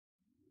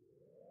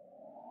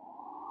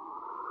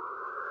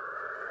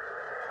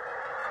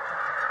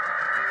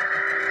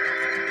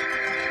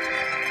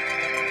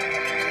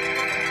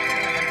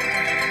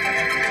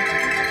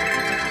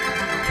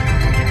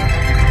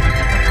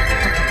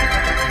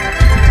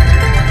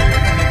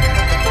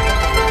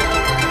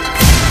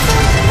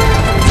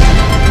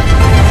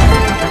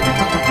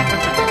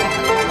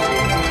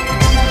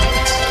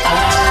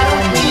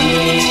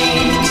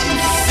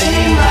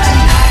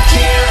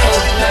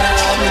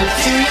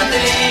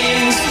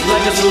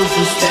like a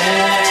social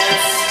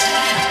stance.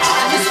 I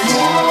just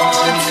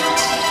want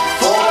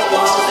 4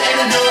 walls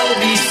and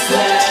Adobe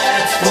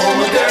slats for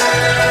my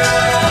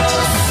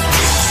girls.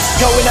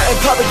 Going out in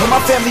public when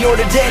my family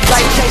ordered in.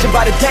 Life changing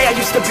by the day, I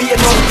used to be a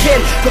normal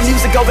kid. Put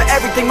music over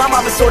everything, my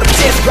mama sort of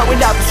pissed. Growing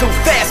up too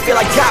fast, feel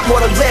like got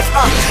more to live.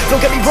 Don't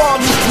get me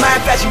wrong, used to my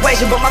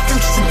infatuation, but my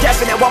future's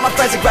indefinite while my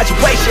friends at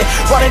graduation.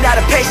 Running out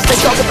of patience, they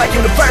talk about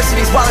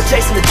universities while I'm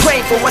chasing the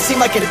dream for what seemed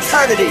like an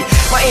eternity.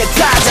 My aunt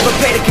died, never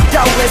paid a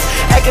condolence,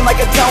 acting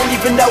like I don't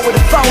even know where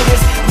the phone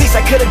is. Least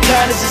I could've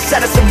done is just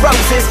send her some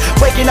roses.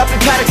 Waking up in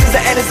panic since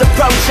the end is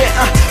approaching.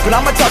 But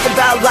I'ma talk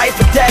about life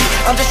or death.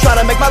 I'm just trying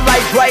to make my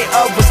life right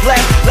of what's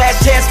left.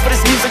 Last chance for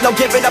this music, no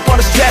giving up on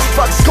the stress.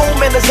 Fuck school,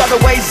 man, there's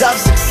other ways of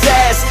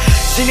success.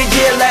 Senior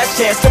year, last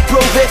chance to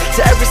prove it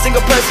to every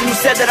single person who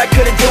said that I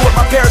couldn't do it.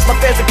 My parents, my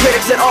fans, and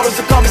critics, and all those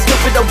who call me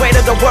stupid. The weight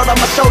of the world on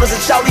my shoulders,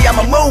 and surely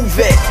I'ma move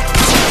it.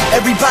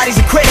 Everybody's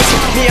a critic.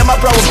 Me and my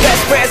bro are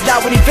best friends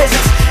now when he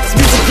visits. It's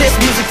music this,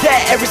 music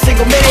that, every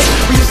single minute.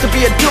 We used to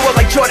be a duo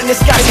like Jordan and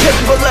Scottie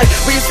Pippen, but look,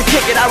 we used to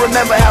kick it. I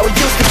remember how it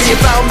used to be. If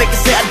I don't make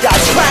it say I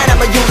died trying, I'm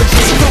a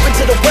eulogy. Proving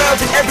to the world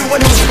and everyone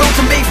who's rude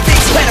to me.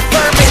 Feet planted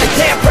firm, ain't a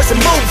damn person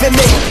moving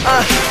me.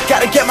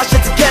 Gotta get my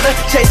shit together,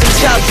 chasing a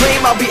child's dream.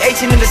 I'll be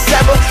 18 in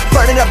December,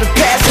 burning up the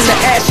past and the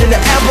ash and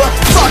the ember.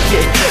 Fuck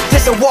it,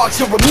 this a walk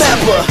to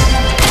remember.